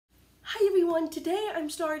everyone, today I'm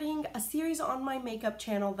starting a series on my makeup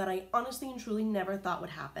channel that I honestly and truly never thought would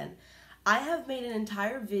happen. I have made an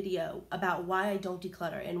entire video about why I don't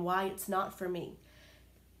declutter and why it's not for me.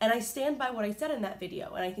 And I stand by what I said in that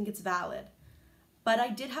video and I think it's valid. But I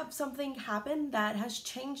did have something happen that has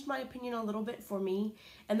changed my opinion a little bit for me,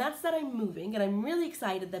 and that's that I'm moving, and I'm really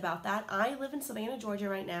excited about that. I live in Savannah, Georgia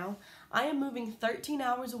right now. I am moving 13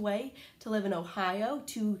 hours away to live in Ohio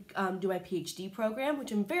to do my PhD program,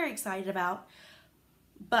 which I'm very excited about.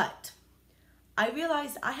 But I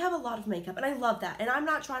realized I have a lot of makeup, and I love that, and I'm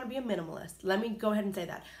not trying to be a minimalist. Let me go ahead and say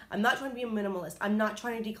that. I'm not trying to be a minimalist. I'm not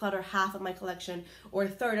trying to declutter half of my collection or a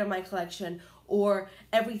third of my collection or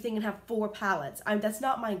everything and have 4 palettes. That's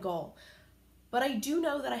not my goal. But I do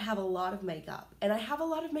know that I have a lot of makeup, and I have a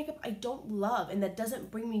lot of makeup I don't love and that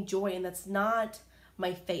doesn't bring me joy and that's not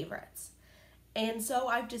my favorites. And so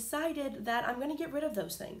I've decided that I'm gonna get rid of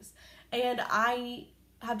those things. And I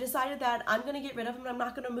have decided that I'm gonna get rid of them and I'm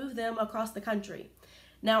not gonna move them across the country.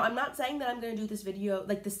 Now, I'm not saying that I'm gonna do this video,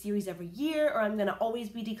 like this series every year, or I'm gonna always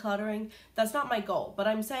be decluttering. That's not my goal, but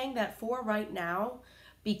I'm saying that for right now,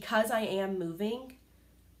 because I am moving,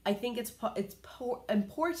 I think it's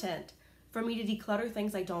important for me to declutter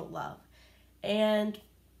things I don't love. And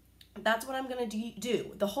that's what I'm gonna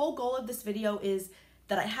do. The whole goal of this video is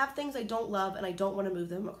that I have things I don't love and I don't want to move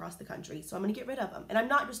them across the country. So I'm gonna get rid of them. And I'm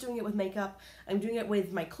not just doing it with makeup, I'm doing it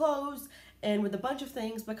with my clothes and with a bunch of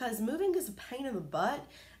things, because moving is a pain in the butt,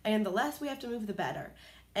 and the less we have to move, the better.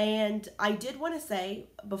 And I did want to say,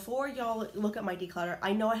 before y'all look at my declutter,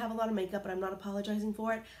 I know I have a lot of makeup, but I'm not apologizing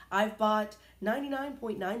for it. I've bought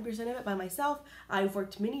 99.9% of it by myself. I've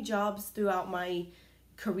worked many jobs throughout my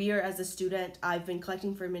career as a student. I've been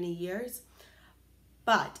collecting for many years.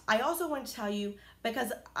 But I also want to tell you,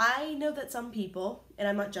 because I know that some people, and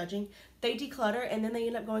I'm not judging, they declutter and then they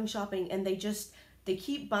end up going shopping and they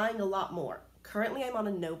keep buying a lot more. Currently, I'm on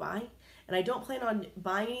a no buy. And I don't plan on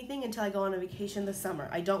buying anything until I go on a vacation this summer.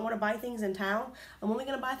 I don't want to buy things in town. I'm only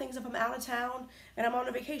going to buy things if I'm out of town and I'm on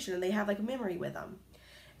a vacation and they have like a memory with them.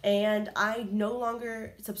 And I no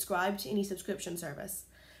longer subscribe to any subscription service.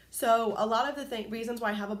 So a lot of the reasons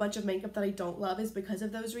why I have a bunch of makeup that I don't love is because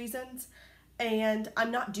of those reasons. And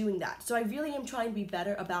I'm not doing that. So I really am trying to be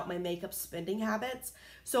better about my makeup spending habits.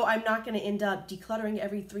 So I'm not going to end up decluttering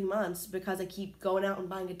every 3 months because I keep going out and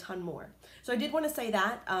buying a ton more. So I did want to say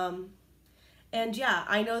that. And yeah,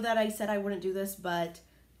 I know that I said I wouldn't do this, but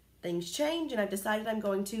things change and I've decided I'm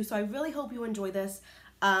going to. So I really hope you enjoy this.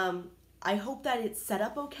 I hope that it's set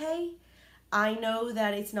up okay. I know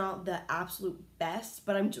that it's not the absolute best,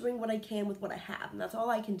 but I'm doing what I can with what I have, and that's all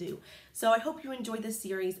I can do. So I hope you enjoy this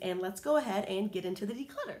series, and let's go ahead and get into the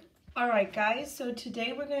declutter. Alright guys, so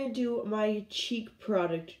today we're going to do my cheek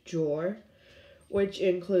product drawer, which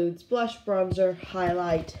includes blush, bronzer,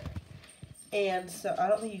 highlight, and so I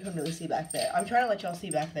don't think you can really see back there. I'm trying to let y'all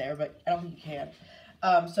see back there, but I don't think you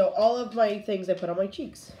can. So all of my things I put on my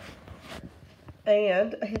cheeks.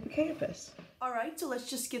 And a hippocampus. Alright, so let's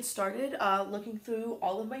just get started looking through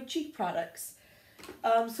all of my cheek products.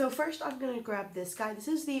 So first I'm going to grab this guy. This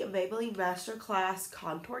is the Maybelline Masterclass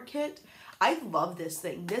Contour Kit. I love this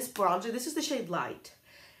thing. This bronzer, this is the shade Light.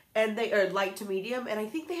 And they are light to medium, and I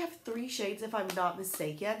think they have 3 shades if I'm not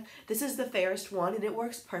mistaken. This is the fairest one, and it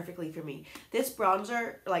works perfectly for me. This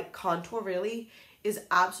bronzer, like contour really, is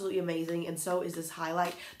absolutely amazing, and so is this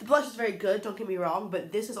highlight. The blush is very good, don't get me wrong,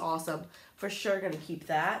 but this is awesome. For sure gonna keep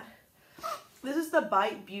that. This is the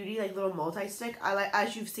Bite Beauty, like little multi-stick.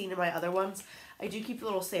 As you've seen in my other ones, I do keep the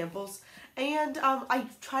little samples. And I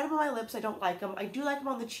tried them on my lips, I don't like them. I do like them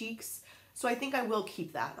on the cheeks, so I think I will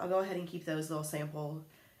keep that. I'll go ahead and keep those little sample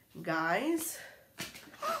guys.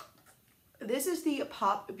 This is the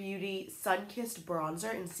Pop Beauty Sun-Kissed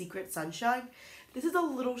Bronzer in Secret Sunshine. This is a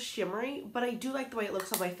little shimmery, but I do like the way it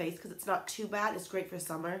looks on my face because it's not too bad. It's great for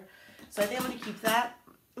summer. So I think I'm going to keep that.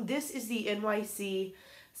 This is the NYC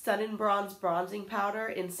Sun and Bronze Bronzing Powder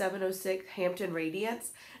in 706 Hampton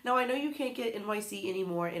Radiance. Now I know you can't get NYC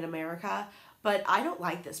anymore in America, but I don't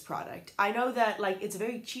like this product. I know that like it's a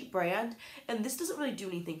very cheap brand, and this doesn't really do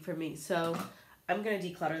anything for me, so I'm going to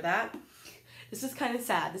declutter that. This is kind of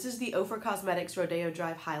sad. This is the Ofra Cosmetics Rodeo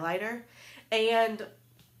Drive Highlighter. And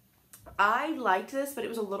I liked this, but it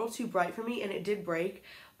was a little too bright for me and it did break.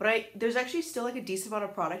 But there's actually still like a decent amount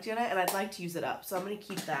of product in it and I'd like to use it up. So I'm going to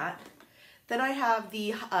keep that. Then I have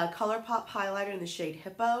the ColourPop highlighter in the shade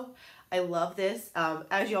Hippo. I love this.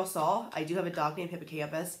 As y'all saw, I do have a dog named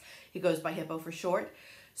Hippocampus. He goes by Hippo for short.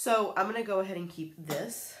 So I'm going to go ahead and keep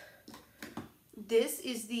this. This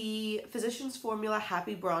is the Physicians Formula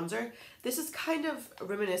Happy Bronzer. This is kind of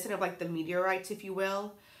reminiscent of like the meteorites, if you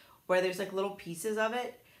will, where there's like little pieces of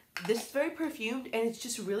it. This is very perfumed and it's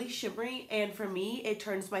just really shimmery, and for me, it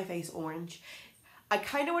turns my face orange. I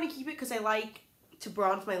kind of want to keep it because I like to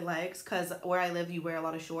bronze my legs, because where I live you wear a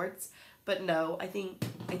lot of shorts, but no, I think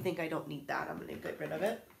I don't need that. I'm going to get rid of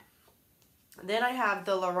it. Then I have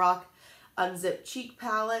the Lorac Unzipped Cheek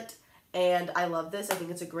Palette, and I love this. I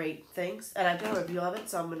think it's a great thing, and I've done a review of it,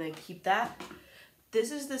 so I'm going to keep that.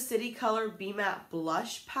 This is the City Color Be Matte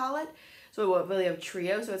Blush Palette. So we really have a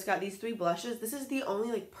trio, so it's got these 3 blushes. This is the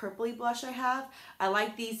only like purpley blush I have. I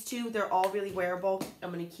like these 2. They're all really wearable.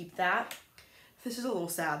 I'm going to keep that. This is a little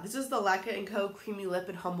sad. This is the Lacquer & Co. Creamy Lip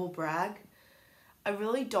and Humble Brag. I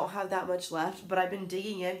really don't have that much left, but I've been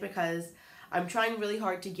digging in because I'm trying really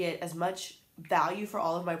hard to get as much value for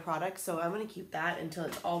all of my products, so I'm going to keep that until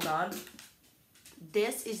it's all gone.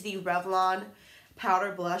 This is the Revlon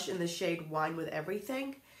Powder Blush in the shade Wine with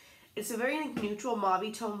Everything. It's a very like, neutral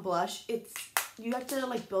mauve tone blush. You have to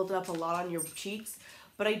like build it up a lot on your cheeks,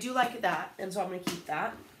 but I do like that, and so I'm going to keep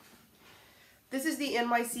that. This is the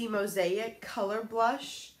NYC Mosaic Color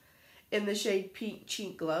Blush in the shade Pink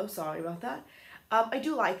Cheek Glow. Sorry about that. I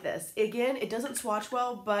do like this. Again, it doesn't swatch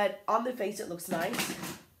well, but on the face it looks nice.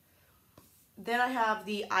 Then I have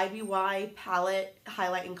the Ivory Palette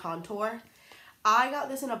Highlight and Contour. I got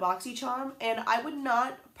this in a BoxyCharm, and I would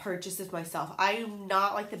not purchase this myself. I'm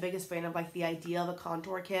not like the biggest fan of like the idea of a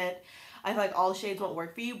contour kit. I feel like all shades won't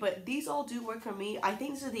work for you, but these all do work for me. I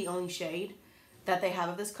think this is the only shade that they have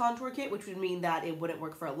of this contour kit, which would mean that it wouldn't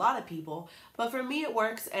work for a lot of people. But for me, it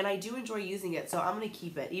works, and I do enjoy using it, so I'm going to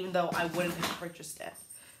keep it, even though I wouldn't have purchased it.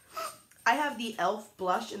 I have the e.l.f.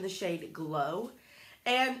 blush in the shade Glow,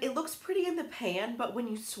 and it looks pretty in the pan, but when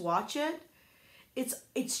you swatch it,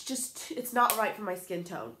 it's not right for my skin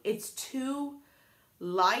tone. It's too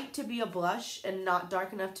light to be a blush and not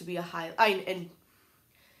dark enough to be a highlight. And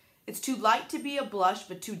it's too light to be a blush,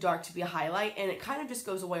 but too dark to be a highlight, and it kind of just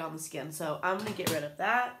goes away on the skin, so I'm going to get rid of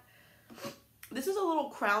that. This is a little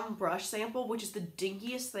crown brush sample, which is the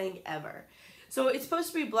dinkiest thing ever. So it's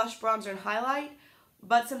supposed to be blush, bronzer, and highlight,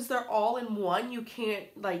 but since they're all in one, you can't,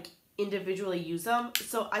 like, individually use them.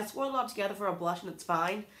 So I swirled it all together for a blush, and it's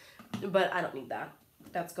fine, but I don't need that.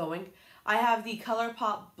 That's going. I have the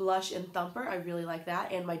ColourPop Blush in Thumper. I really like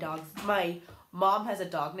that, and my mom has a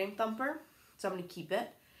dog named Thumper, so I'm going to keep it.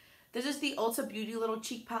 This is the Ulta Beauty little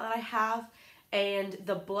cheek palette I have, and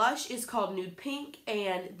the blush is called Nude Pink,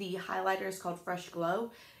 and the highlighter is called Fresh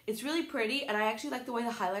Glow. It's really pretty, and I actually like the way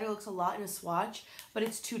the highlighter looks a lot in a swatch, but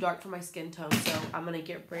it's too dark for my skin tone, so I'm going to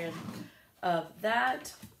get rid of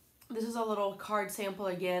that. This is a little card sample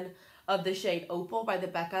again of the shade Opal by the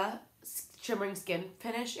Becca Shimmering Skin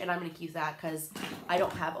Finish, and I'm going to keep that because I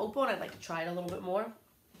don't have Opal, and I'd like to try it a little bit more.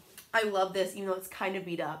 I love this, even though it's kind of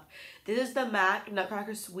beat up. This is the MAC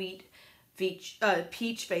Nutcracker Sweet Peach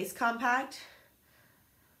Face Compact.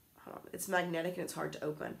 It's magnetic and it's hard to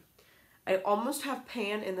open. I almost have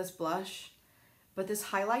pan in this blush, but this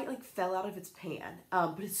highlight like fell out of its pan.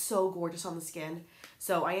 But it's so gorgeous on the skin.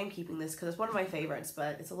 So I am keeping this because it's one of my favorites,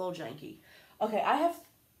 but it's a little janky. Okay, I have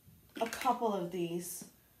a couple of these.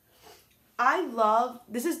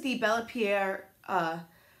 This is the Bella Pierre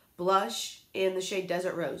blush in the shade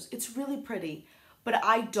Desert Rose. It's really pretty, but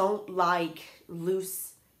I don't like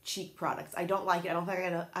loose cheek products. I don't like it. I don't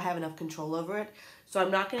think I have enough control over it, so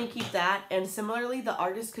I'm not going to keep that. And similarly, the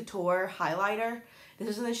Artist Couture highlighter. This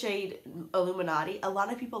is in the shade Illuminati. A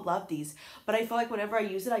lot of people love these, but I feel like whenever I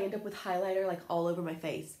use it, I end up with highlighter like all over my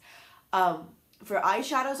face. For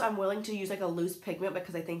eyeshadows, I'm willing to use like a loose pigment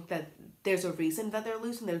because I think that there's a reason that they're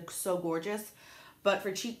loose and they're so gorgeous. But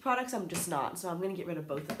for cheek products, I'm just not. So I'm going to get rid of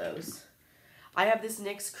both of those. I have this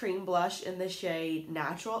NYX cream blush in the shade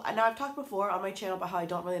Natural. Now, I've talked before on my channel about how I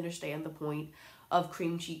don't really understand the point of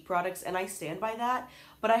cream cheek products, and I stand by that.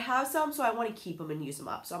 But I have some, so I want to keep them and use them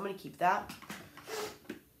up. So I'm going to keep that.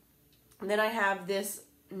 And then I have this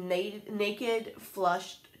Naked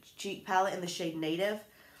Flushed Cheek Palette in the shade Native.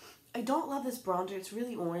 I don't love this bronzer. It's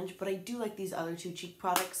really orange, but I do like these other 2 cheek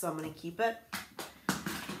products, so I'm going to keep it.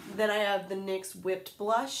 Then I have the NYX Whipped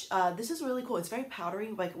Blush. This is really cool. It's very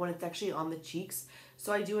powdery, like when it's actually on the cheeks.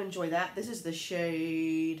 So I do enjoy that. This is the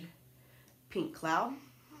shade Pink Cloud.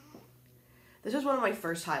 This is one of my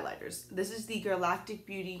first highlighters. This is the Galactic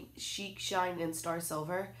Beauty Chic Shine in Star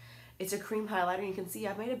Silver. It's a cream highlighter. You can see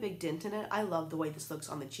I've made a big dent in it. I love the way this looks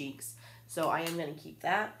on the cheeks. So I am going to keep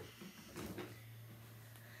that.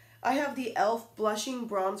 I have the e.l.f. Blushing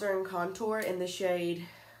Bronzer and Contour in the shade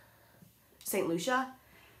St. Lucia.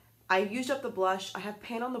 I used up the blush. I have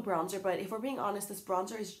pan on the bronzer, but if we're being honest, this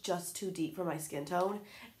bronzer is just too deep for my skin tone,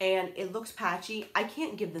 and it looks patchy. I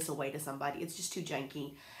can't give this away to somebody. It's just too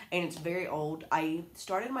janky, and it's very old. I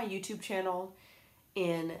started my YouTube channel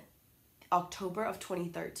in October of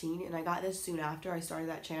 2013, and I got this soon after I started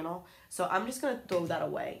that channel. So I'm just going to throw that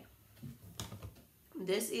away.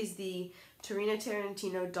 This is the Tarina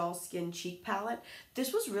Tarantino Dollskin Cheek Palette.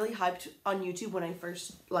 This was really hyped on YouTube when I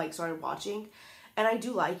first started watching, and I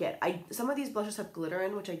do like it. Some of these blushes have glitter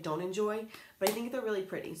in, which I don't enjoy, but I think they're really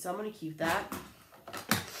pretty, so I'm going to keep that.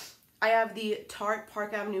 I have the Tarte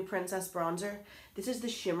Park Avenue Princess Bronzer. This is the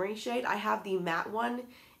shimmery shade. I have the matte one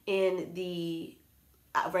in the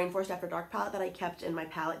Rainforest After Dark palette that I kept in my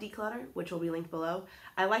palette declutter, which will be linked below.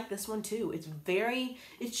 I like this one too.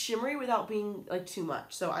 It's shimmery without being like too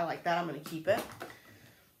much, so I like that. I'm going to keep it.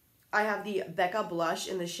 I have the Becca blush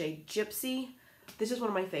in the shade Gypsy. This is one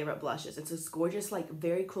of my favorite blushes. It's this gorgeous, like,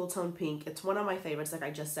 very cool tone pink. It's one of my favorites, like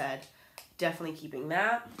I just said. Definitely keeping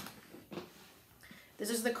that. This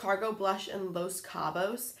is the Cargo Blush in Los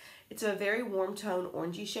Cabos. It's a very warm tone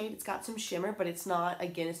orangey shade. It's got some shimmer, but it's not,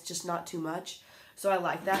 again, it's just not too much. So I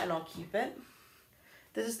like that, and I'll keep it.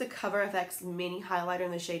 This is the Cover FX Mini Highlighter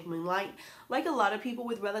in the shade Moonlight. Like a lot of people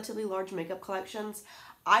with relatively large makeup collections,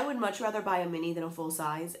 I would much rather buy a mini than a full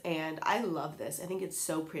size, and I love this. I think it's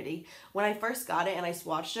so pretty. When I first got it and I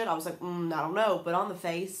swatched it, I was like, I don't know, but on the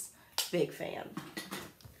face, big fan.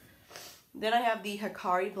 Then I have the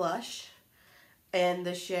Hikari blush and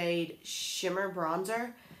the shade Shimmer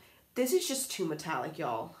Bronzer. This is just too metallic,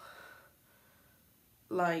 y'all.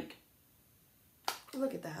 Like,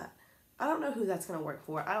 look at that. I don't know who that's going to work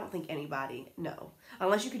for. I don't think anybody. No.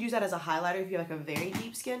 Unless you could use that as a highlighter if you have like a very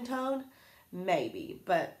deep skin tone. Maybe.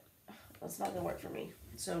 But that's not going to work for me.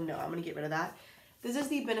 So no, I'm going to get rid of that. This is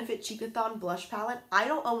the Benefit Cheekathon Blush Palette. I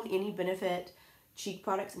don't own any Benefit cheek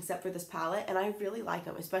products except for this palette. And I really like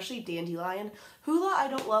them. Especially Dandelion. Hoola I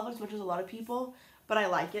don't love as much as a lot of people. But I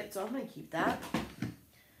like it. So I'm going to keep that.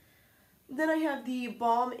 Then I have the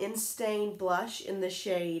Balm Instain Blush in the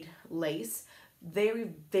shade Lace. Very,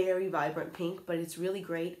 very vibrant pink, but it's really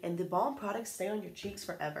great. And the balm products stay on your cheeks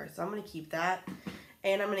forever. So I'm going to keep that.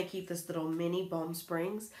 And I'm going to keep this little mini Balm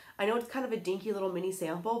Springs. I know it's kind of a dinky little mini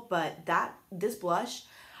sample, but this blush,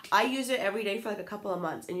 I use it every day for like a couple of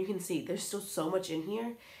months. And you can see there's still so much in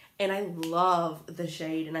here. And I love the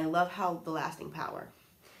shade, and I love how the lasting power.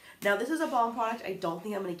 Now, this is a balm product I don't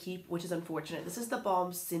think I'm going to keep, which is unfortunate. This is the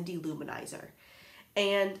Balm Cindy Luminizer.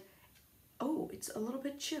 And oh, it's a little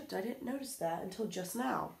bit chipped. I didn't notice that until just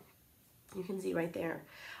now. You can see right there.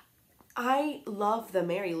 I love the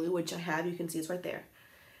Mary Lou, which I have. You can see it's right there.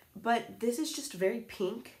 But this is just very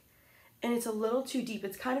pink, and it's a little too deep.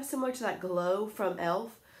 It's kind of similar to that Glow from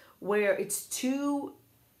e.l.f., where it's too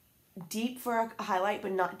deep for a highlight,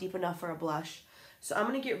 but not deep enough for a blush. So I'm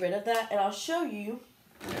going to get rid of that, and I'll show you.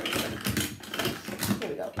 Here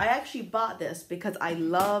we go. I actually bought this because I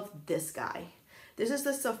love this guy. This is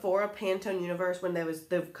the Sephora Pantone Universe when there was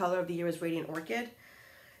the color of the year was Radiant Orchid.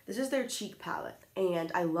 This is their cheek palette,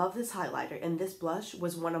 and I love this highlighter, and this blush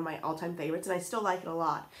was one of my all-time favorites, and I still like it a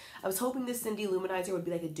lot. I was hoping this Cindy Luminizer would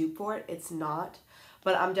be like a dupe for it. It's not,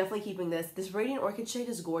 but I'm definitely keeping this. This Radiant Orchid shade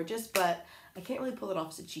is gorgeous, but I can't really pull it off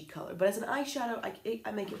as a cheek color. But as an eyeshadow,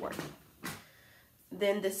 I make it work.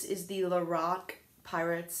 Then this is the Lorac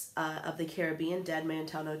Pirates of the Caribbean Dead Man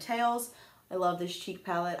Tell No Tales. I love this cheek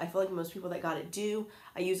palette. I feel like most people that got it do.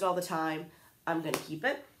 I use it all the time. I'm going to keep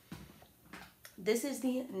it. This is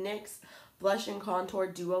the NYX Blush and Contour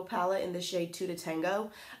Duo Palette in the shade Two to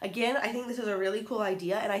Tango. Again, I think this is a really cool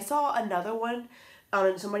idea. And I saw another one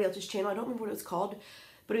on somebody else's channel. I don't remember what it was called.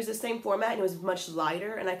 But it was the same format and it was much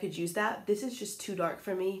lighter. And I could use that. This is just too dark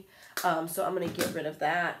for me. So I'm going to get rid of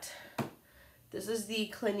that. This is the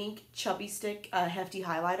Clinique Chubby Stick Hefty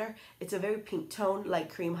Highlighter. It's a very pink tone, like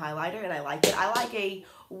cream highlighter, and I like it. I like a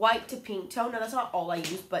white to pink tone. Now, that's not all I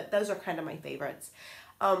use, but those are kind of my favorites.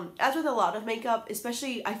 As with a lot of makeup,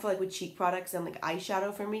 especially I feel like with cheek products and like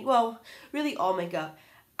eyeshadow for me, well, really all makeup,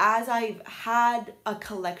 as I've had a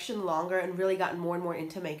collection longer and really gotten more and more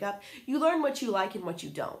into makeup, you learn what you like and what you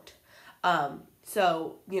don't.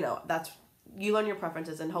 So, you know, you learn your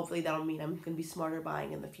preferences, and hopefully that'll mean I'm going to be smarter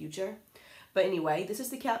buying in the future. But anyway, this is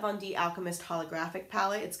the Kat Von D Alchemist Holographic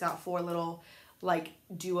Palette. It's got 4 little, like,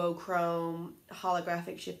 duochrome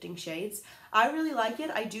holographic shifting shades. I really like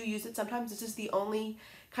it. I do use it sometimes. This is the only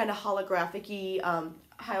kind of holographic-y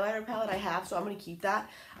highlighter palette I have, so I'm going to keep that.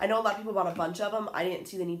 I know a lot of people bought a bunch of them. I didn't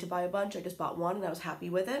see the need to buy a bunch. I just bought one, and I was happy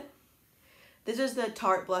with it. This is the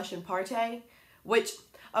Tarte Blush in Party, which,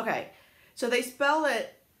 okay, so they spell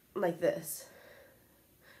it like this.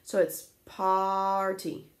 So it's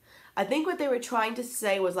party. I think what they were trying to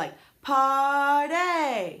say was like,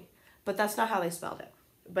 party, but that's not how they spelled it.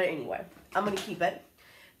 But anyway, I'm going to keep it.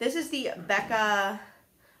 This is the Becca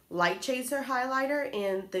Light Chaser highlighter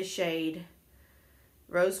in the shade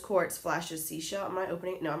Rose Quartz Flashes Seashell. Am I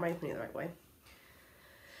opening it? No, I'm not opening it the right way.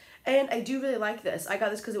 And I do really like this. I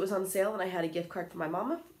got this because it was on sale and I had a gift card for my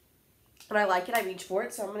mama. And I like it. I reached for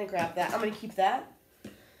it, so I'm going to grab that. I'm going to keep that.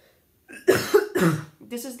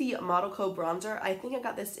 This is the Model Co. Bronzer. I think I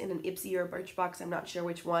got this in an Ipsy or a Birchbox. I'm not sure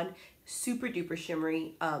which one. Super duper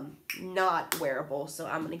shimmery. Not wearable, so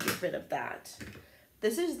I'm going to get rid of that.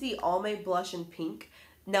 This is the Almay Blush in Pink.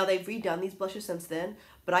 Now, they've redone these blushes since then,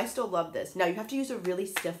 but I still love this. Now, you have to use a really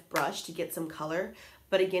stiff brush to get some color.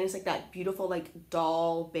 But again, it's like that beautiful, like,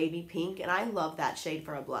 doll baby pink. And I love that shade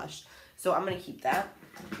for a blush. So I'm going to keep that.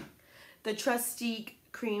 The Tre'Stique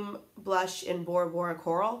Cream Blush in Bora Bora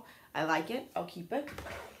Coral. I like it. I'll keep it.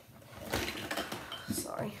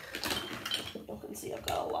 Sorry. You can see I've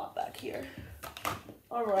got a lot back here.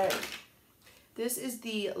 Alright. This is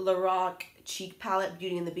the Lorac Cheek Palette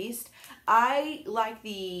Beauty and the Beast. I like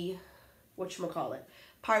the, whatchamacallit,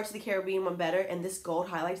 Pirates of the Caribbean one better, and this gold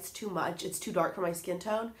highlight's too much. It's too dark for my skin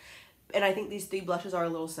tone, and I think these three blushes are a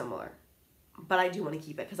little similar. But I do want to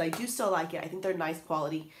keep it, because I do still like it. I think they're nice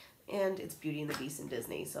quality, and it's Beauty and the Beast in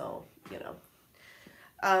Disney, so, you know.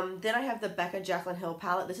 Then I have the Becca Jaclyn Hill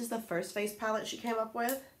palette. This is the first face palette she came up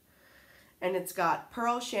with, and it's got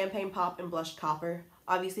Pearl, Champagne Pop, and Blush Copper.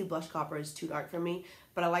 Obviously, Blush Copper is too dark for me,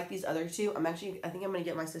 but I like these other two. I think I'm going to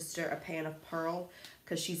get my sister a pan of Pearl,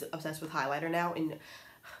 because she's obsessed with highlighter now, and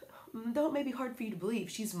though it may be hard for you to believe,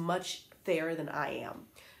 she's much fairer than I am.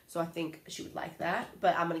 So I think she would like that,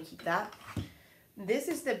 but I'm going to keep that. This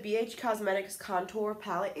is the BH Cosmetics Contour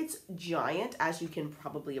Palette. It's giant, as you can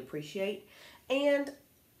probably appreciate, and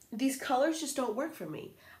these colors just don't work for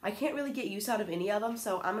me. I can't really get use out of any of them,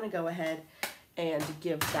 so I'm going to go ahead and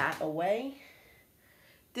give that away.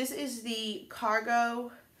 This is the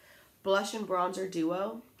Cargo Blush and Bronzer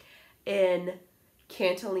Duo in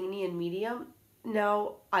Cantillini and Medium.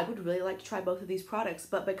 Now, I would really like to try both of these products,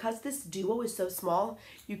 but because this duo is so small,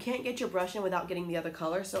 you can't get your brush in without getting the other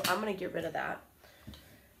color, so I'm going to get rid of that.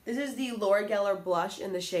 This is the Laura Geller Blush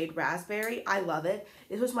in the shade Raspberry. I love it.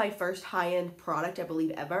 This was my first high-end product, I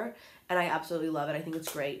believe, ever, and I absolutely love it. I think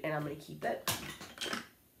it's great, and I'm going to keep it.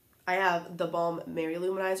 I have the Balm Mary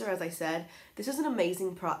Luminizer, as I said. This is an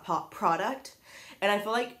amazing product, and I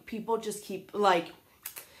feel like people just keep, like,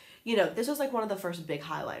 you know, this was like one of the first big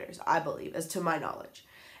highlighters, I believe, as to my knowledge.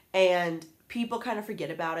 And people kind of forget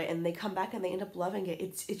about it, and they come back and they end up loving it.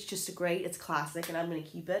 It's just great. It's classic, and I'm going to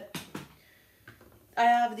keep it. I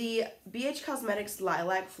have the BH Cosmetics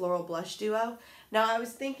Lilac Floral Blush Duo. Now, I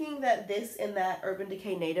was thinking that this and that Urban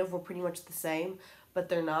Decay Native were pretty much the same, but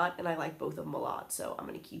they're not, and I like both of them a lot, so I'm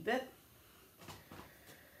going to keep it.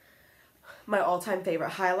 My all-time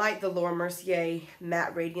favorite highlight, the Laura Mercier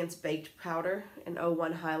Matte Radiance Baked Powder in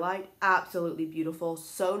 01 Highlight. Absolutely beautiful.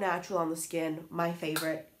 So natural on the skin. My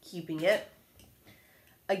favorite. Keeping it.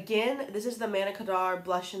 Again, this is the Manna Kadar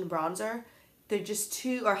Blush and Bronzer. They're just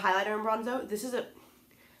two, or highlighter and bronzer. This is a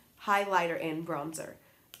highlighter and bronzer.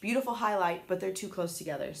 Beautiful highlight, but they're too close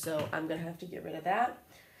together, so I'm going to have to get rid of that.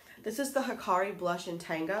 This is the Hikari Blush in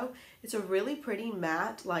Tango. It's a really pretty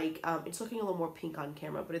matte, like, it's looking a little more pink on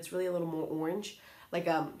camera, but it's really a little more orange, like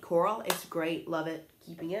coral. It's great. Love it.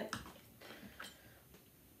 Keeping it.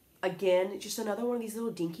 Again, just another one of these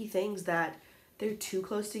little dinky things that they're too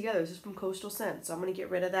close together. This is from Coastal Scent, so I'm going to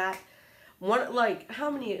get rid of that.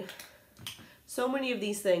 So many of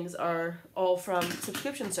these things are all from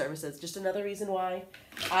subscription services. Just another reason why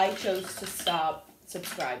I chose to stop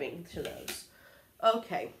subscribing to those.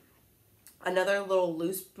 Okay. Another little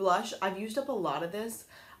loose blush. I've used up a lot of this.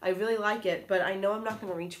 I really like it, but I know I'm not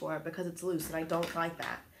going to reach for it because it's loose, and I don't like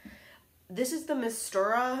that. This is the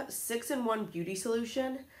Mistura 6-in-1 Beauty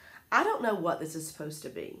Solution. I don't know what this is supposed to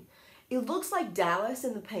be. It looks like Dallas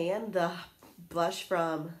in the pan, the blush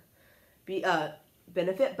from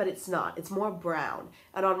Benefit, but it's not. It's more brown.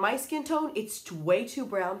 And on my skin tone, it's way too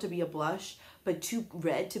brown to be a blush, but too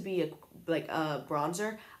red to be a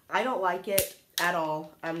bronzer. I don't like it at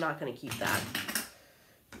all. I'm not going to keep that.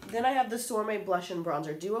 Then I have the Sorbet Blush and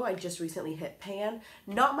Bronzer Duo. I just recently hit pan.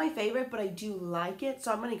 Not my favorite, but I do like it,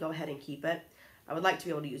 so I'm going to go ahead and keep it. I would like to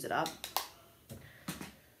be able to use it up.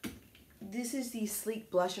 This is the Sleek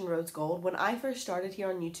Blush in Rose Gold. When I first started here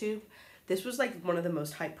on YouTube, this was like one of the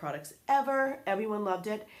most hyped products ever. Everyone loved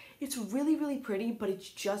it. It's really, really pretty, but it's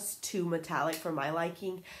just too metallic for my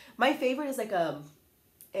liking. My favorite is like a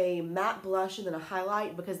matte blush and then a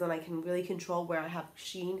highlight, because then I can really control where I have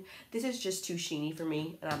sheen. This is just too sheeny for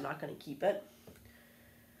me, and I'm not going to keep it.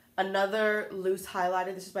 Another loose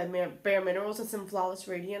highlighter. This is by Bare Minerals and some Flawless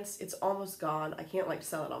Radiance. It's almost gone. I can't like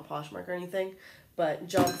sell it on Poshmark or anything, but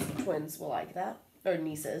John's twins will like that. Or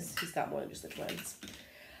nieces. He's got more than just the twins.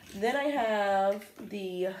 Then I have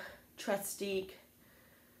the Tre'Stique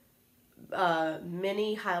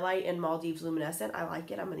mini highlight in Maldives luminescent. I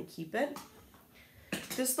like it. I'm gonna keep it.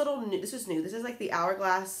 This is new. This is like the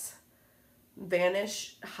Hourglass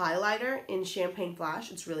Vanish highlighter in Champagne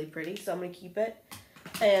Flash. It's really pretty, so I'm gonna keep it.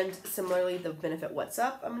 And similarly, the Benefit What's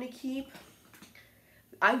Up I'm gonna keep.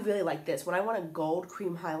 I really like this. When I want a gold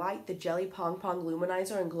cream highlight, the Jelly Pong Pong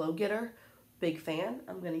Luminizer and Glow Getter. Big fan.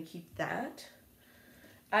 I'm gonna keep that.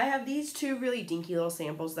 I have these two really dinky little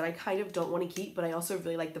samples that I kind of don't want to keep, but I also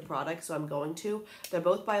really like the product, so I'm going to. They're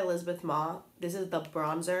both by Elizabeth Ma. This is the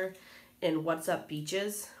bronzer in What's Up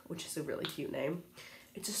Beaches, which is a really cute name.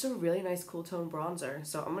 It's just a really nice cool tone bronzer,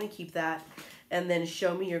 so I'm going to keep that. And then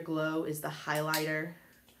Show Me Your Glow is the highlighter.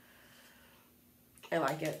 I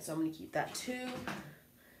like it, so I'm going to keep that too.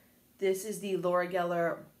 This is the Laura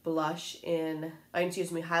Geller blush in,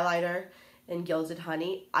 highlighter in Gilded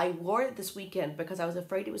Honey. I wore it this weekend because I was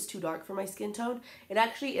afraid it was too dark for my skin tone. It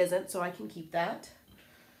actually isn't, so I can keep that.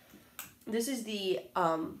 This is the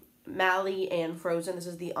Mally and Frozen. This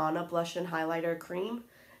is the Anna Blush and Highlighter Cream,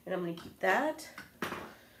 and I'm going to keep that.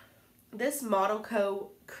 This Model Co.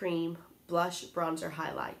 Cream Blush Bronzer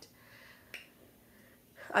Highlight.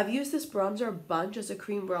 I've used this bronzer a bunch as a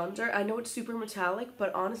cream bronzer. I know it's super metallic,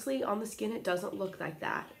 but honestly, on the skin, it doesn't look like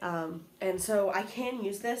that. And so I can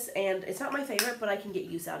use this, and it's not my favorite, but I can get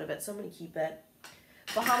use out of it, so I'm going to keep it.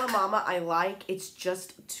 Bahama Mama, I like. It's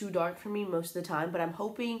just too dark for me most of the time, but I'm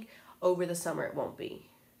hoping over the summer it won't be.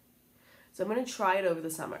 So I'm going to try it over the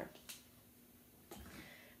summer.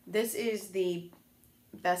 This is the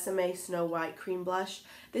Besame Snow White Cream Blush.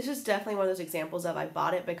 This is definitely one of those examples of I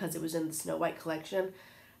bought it because it was in the Snow White collection.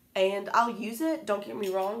 And I'll use it, don't get me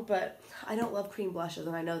wrong, but I don't love cream blushes,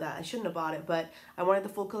 and I know that. I shouldn't have bought it, but I wanted the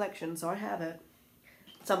full collection, so I have it.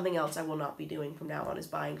 Something else I will not be doing from now on is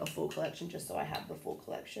buying a full collection just so I have the full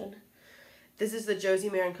collection. This is the Josie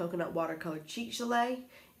Maran Coconut Watercolor Cheek Gelée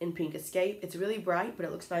in Pink Escape. It's really bright, but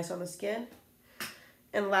it looks nice on the skin.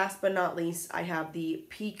 And last but not least, I have the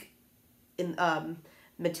Peak in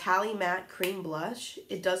Metallic Matte Cream Blush.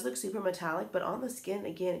 It does look super metallic, but on the skin,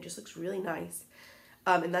 again, it just looks really nice.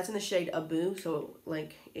 And that's in the shade Abu, so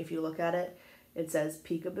like if you look at it, it says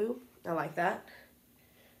Peekaboo. I like that.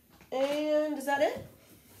 And is that it?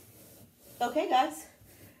 Okay, guys,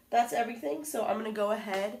 that's everything. So I'm gonna go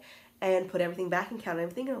ahead and put everything back and count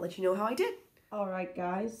everything, and I'll let you know how I did. All right,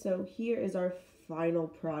 guys, so here is our final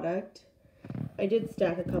product. I did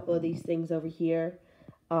stack a couple of these things over here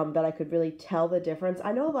that I could really tell the difference.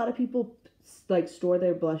 I know a lot of people like store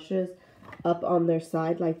their blushes up on their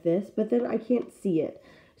side like this, but then I can't see it.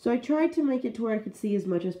 So I tried to make it to where I could see as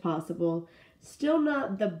much as possible. Still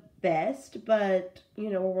not the best, but you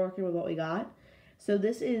know, we're working with what we got. So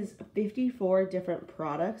this is 54 different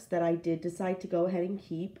products that I did decide to go ahead and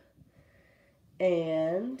keep.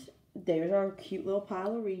 And there's our cute little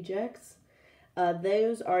pile of rejects.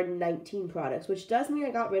 Those are 19 products, which does mean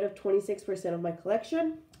I got rid of 26% of my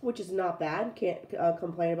collection, which is not bad. Can't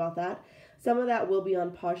complain about that. Some of that will be on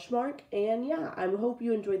Poshmark. And yeah, I hope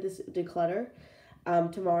you enjoyed this declutter.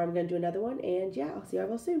 Tomorrow I'm going to do another one. And yeah, I'll see you all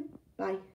real soon. Bye.